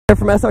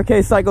From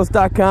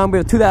Srkcycles.com, we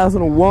have a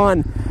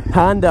 2001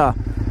 Honda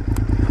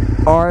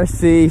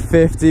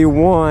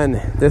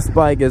RC51. This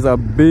bike is a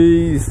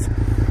beast.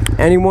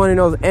 Anyone who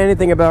knows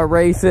anything about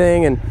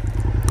racing and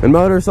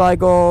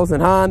motorcycles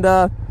and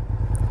Honda,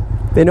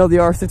 they know the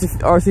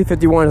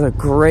RC51 is a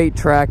great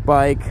track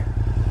bike.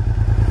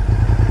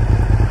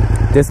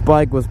 This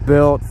bike was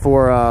built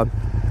for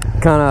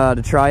kind of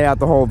to try out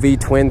the whole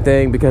V-twin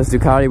thing because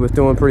Ducati was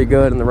doing pretty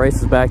good in the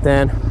races back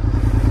then.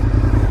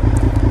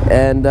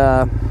 And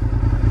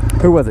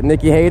who was it?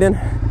 Nicky Hayden?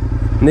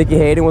 Nicky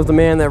Hayden was the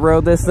man that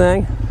rode this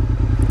thing.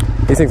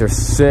 These things are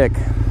sick.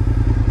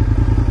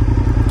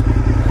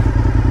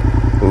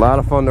 A lot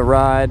of fun to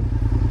ride.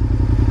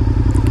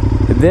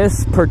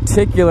 This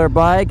particular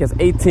bike has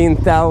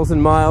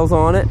 18,000 miles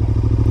on it.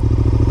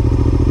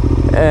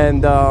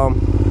 And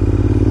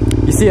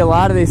you see a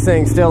lot of these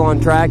things still on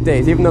track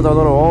days. Even though they're a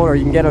little older,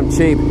 you can get them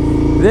cheap.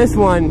 This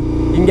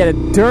one, you can get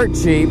it dirt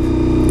cheap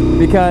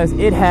because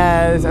it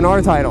has an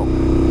R title.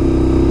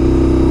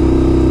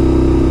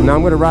 Now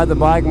I'm going to ride the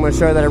bike. I'm going to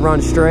show you that it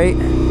runs straight.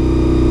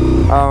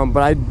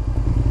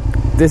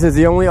 This is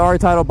the only R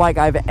title bike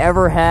I've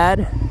ever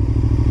had,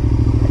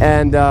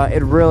 and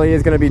it really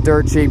is going to be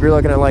dirt cheap. You're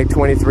looking at like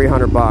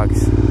 2,300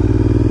 bucks,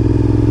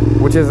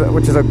 which is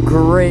a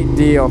great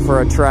deal for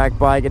a track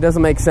bike. It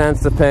doesn't make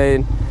sense to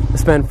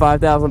spend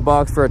 5,000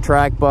 bucks for a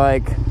track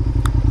bike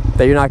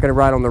that you're not going to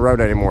ride on the road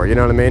anymore. You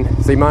know what I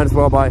mean? So you might as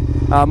well buy.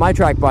 My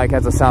track bike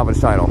has a salvage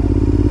title.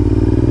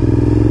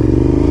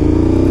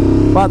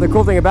 But the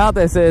cool thing about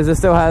this is it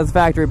still has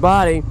factory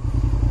body,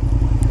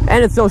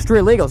 and it's still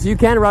street legal, so you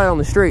can ride it on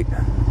the street.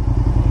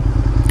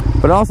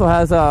 But it also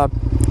has,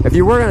 if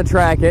you were going to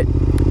track it,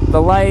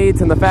 the lights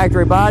and the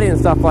factory body and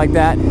stuff like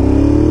that,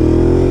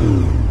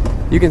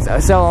 you can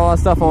sell all that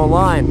stuff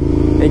online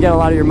and get a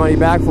lot of your money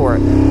back for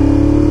it.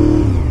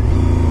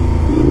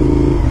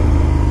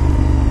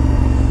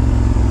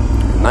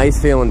 Nice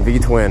feeling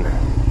V-twin.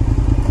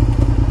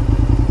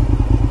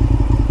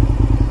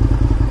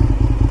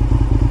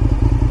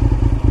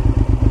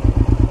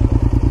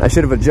 I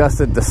should have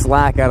adjusted the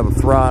slack out of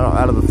the throttle.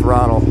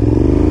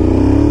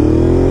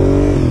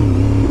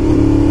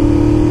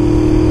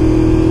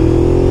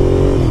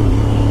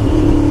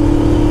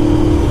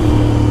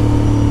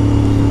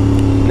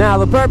 Now,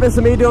 the purpose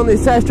of me doing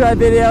these test drive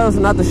videos is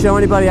not to show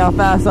anybody how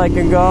fast I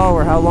can go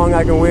or how long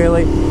I can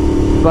wheelie,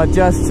 but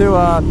just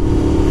to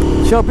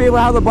show people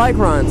how the bike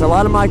runs. A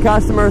lot of my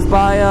customers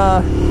buy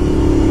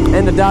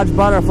into Dodge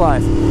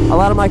Butterflies. A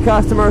lot of my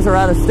customers are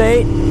out of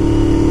state,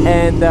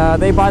 and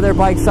they buy their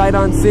bike sight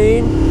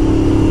unseen.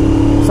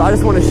 So I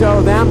just want to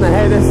show them that,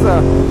 hey, this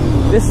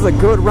is a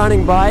good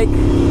running bike.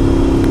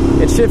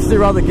 It shifts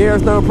through all the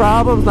gears, no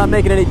problems, not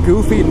making any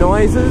goofy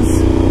noises.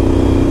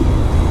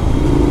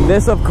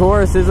 This, of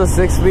course, is a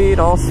 6-speed.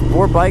 All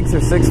sport bikes are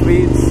 6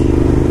 speeds.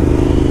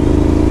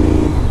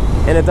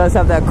 And it does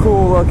have that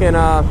cool looking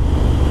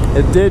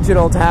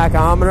digital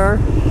tachometer.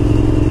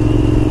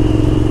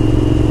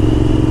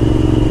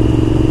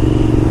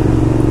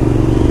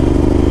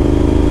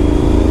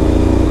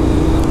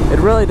 It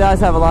really does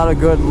have a lot of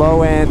good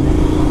low end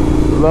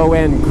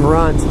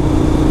grunt.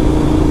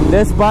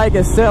 This bike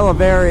is still a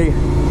very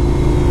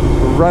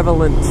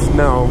relevant.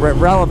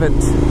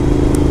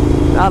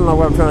 I don't know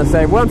what I'm trying to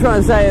say. What I'm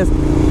trying to say is,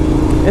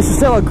 this is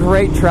still a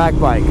great track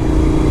bike.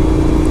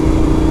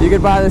 You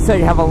could buy this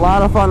thing, have a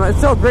lot of fun. It's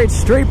still a great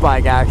street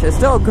bike, actually. It's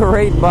still a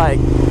great bike.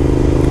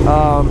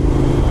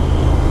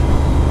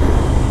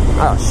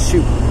 Oh,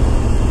 shoot.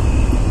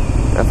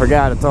 I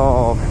forgot it's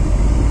all...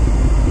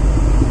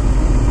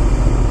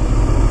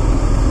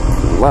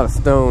 a lot of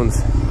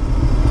stones.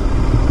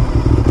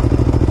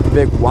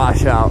 Big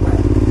washout.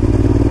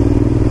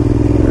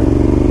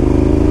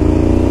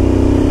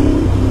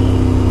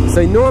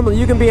 So normally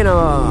you can be in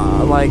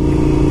a like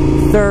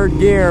 3rd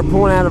gear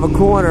pulling out of a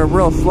corner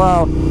real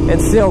slow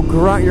and still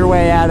grunt your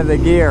way out of the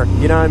gear.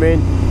 You know what I mean?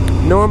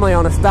 Normally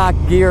on a stock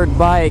geared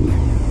bike,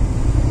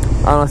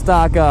 on a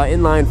stock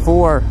inline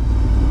 4,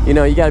 you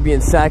know, you got to be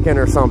in 2nd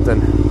or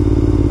something.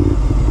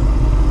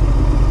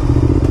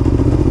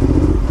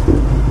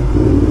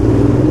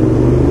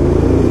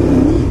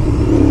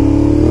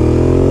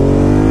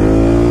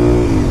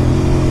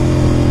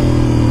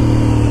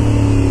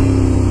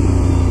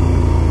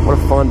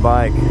 Fun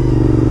bike.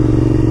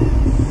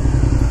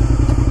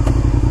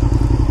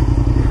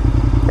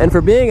 And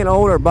for being an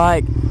older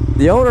bike,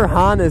 the older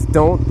Hondas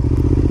don't,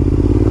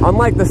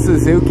 unlike the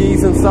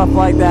Suzukis and stuff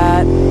like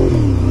that,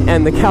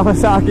 and the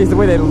Kawasaki's, the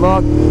way they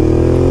look,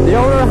 the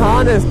older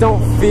Hondas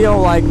don't feel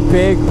like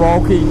big,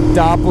 bulky,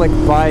 Doppler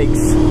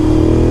bikes.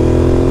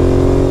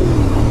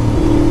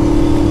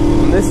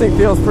 And this thing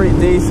feels pretty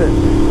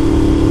decent.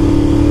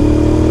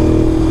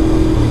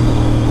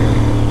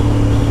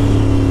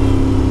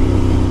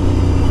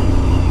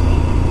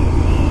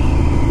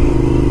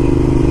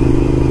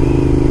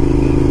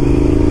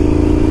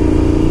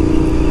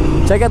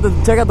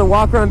 Check out the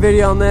walk around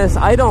video on this.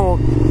 I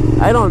don't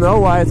know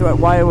why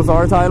it was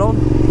R titled.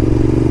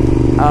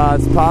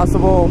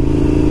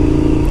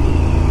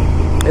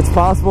 It's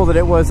possible that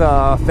it was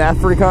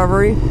fast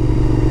recovery.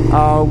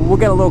 We'll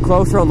get a little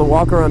closer on the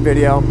walk-around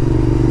video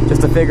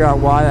just to figure out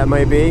why that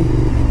might be.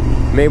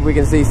 Maybe we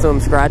can see some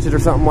scratches or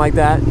something like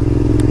that.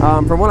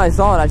 From what I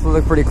saw, it actually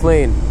looked pretty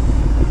clean.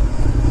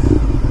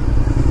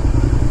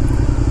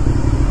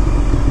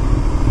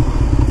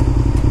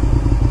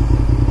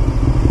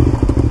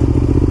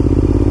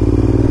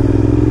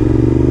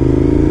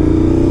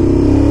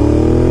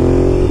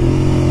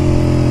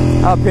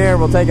 Up here,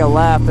 we'll take a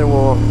left and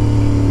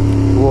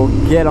we'll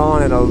get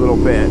on it a little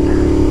bit.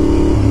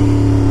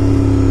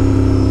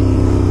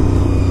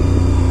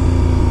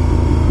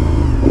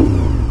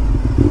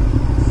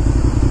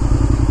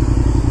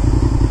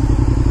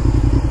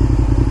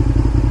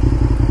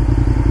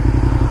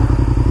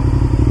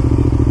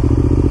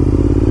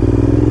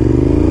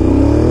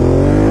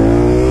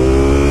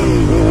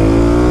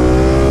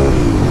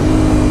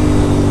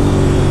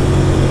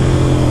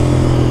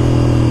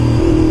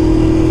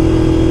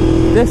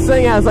 This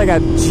thing has like a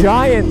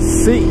giant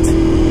seat.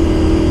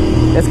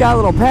 It's got a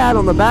little pad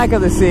on the back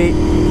of the seat,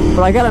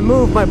 but I gotta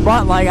move my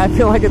butt like I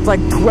feel like it's like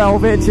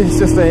 12 inches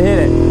just to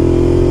hit it.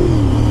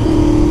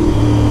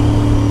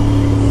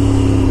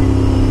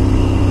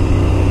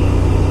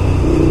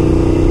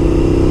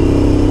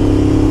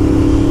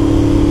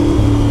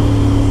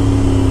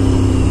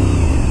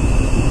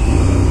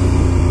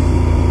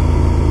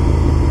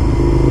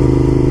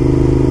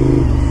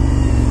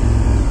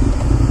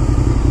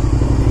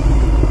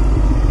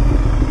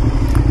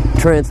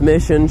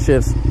 Transmission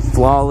shifts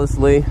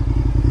flawlessly.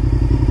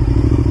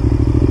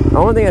 The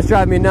only thing that's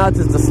driving me nuts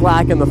is the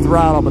slack in the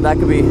throttle, but that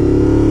could be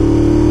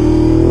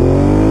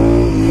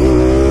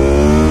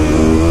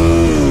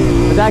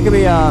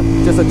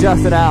just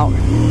adjusted out.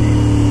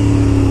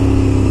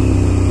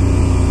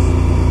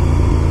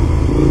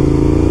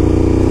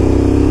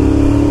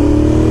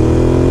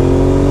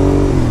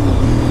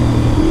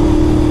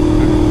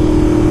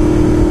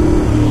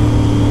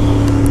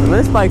 And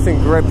this bike's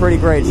in pretty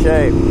great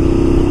shape.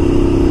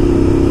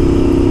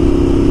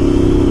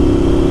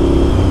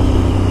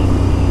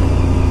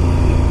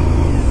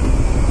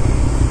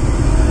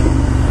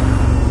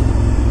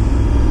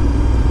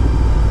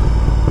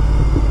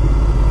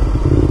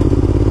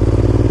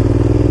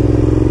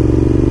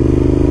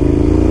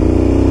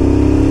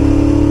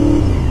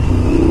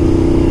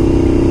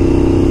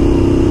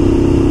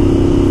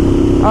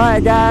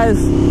 Alright guys,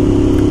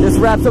 this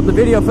wraps up the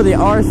video for the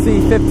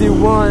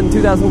RC51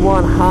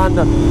 2001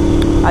 Honda.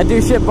 I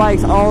do ship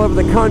bikes all over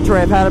the country.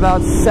 I've had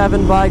about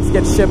 7 bikes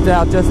get shipped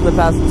out just in the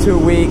past 2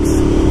 weeks.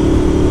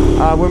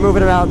 We're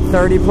moving about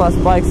 30 plus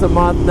bikes a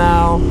month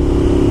now.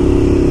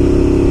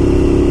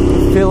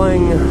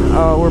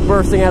 We're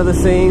bursting out of the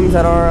seams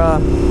at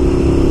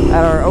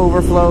our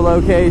overflow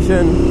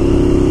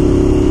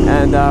location,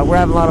 and we're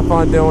having a lot of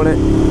fun doing it.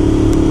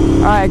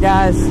 Alright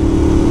guys,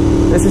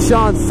 this is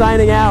Sean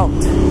signing out.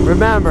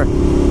 Remember,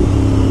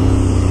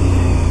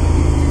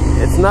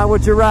 it's not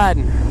what you're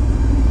riding,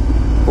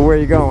 but where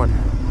you're going.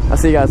 I'll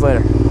see you guys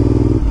later.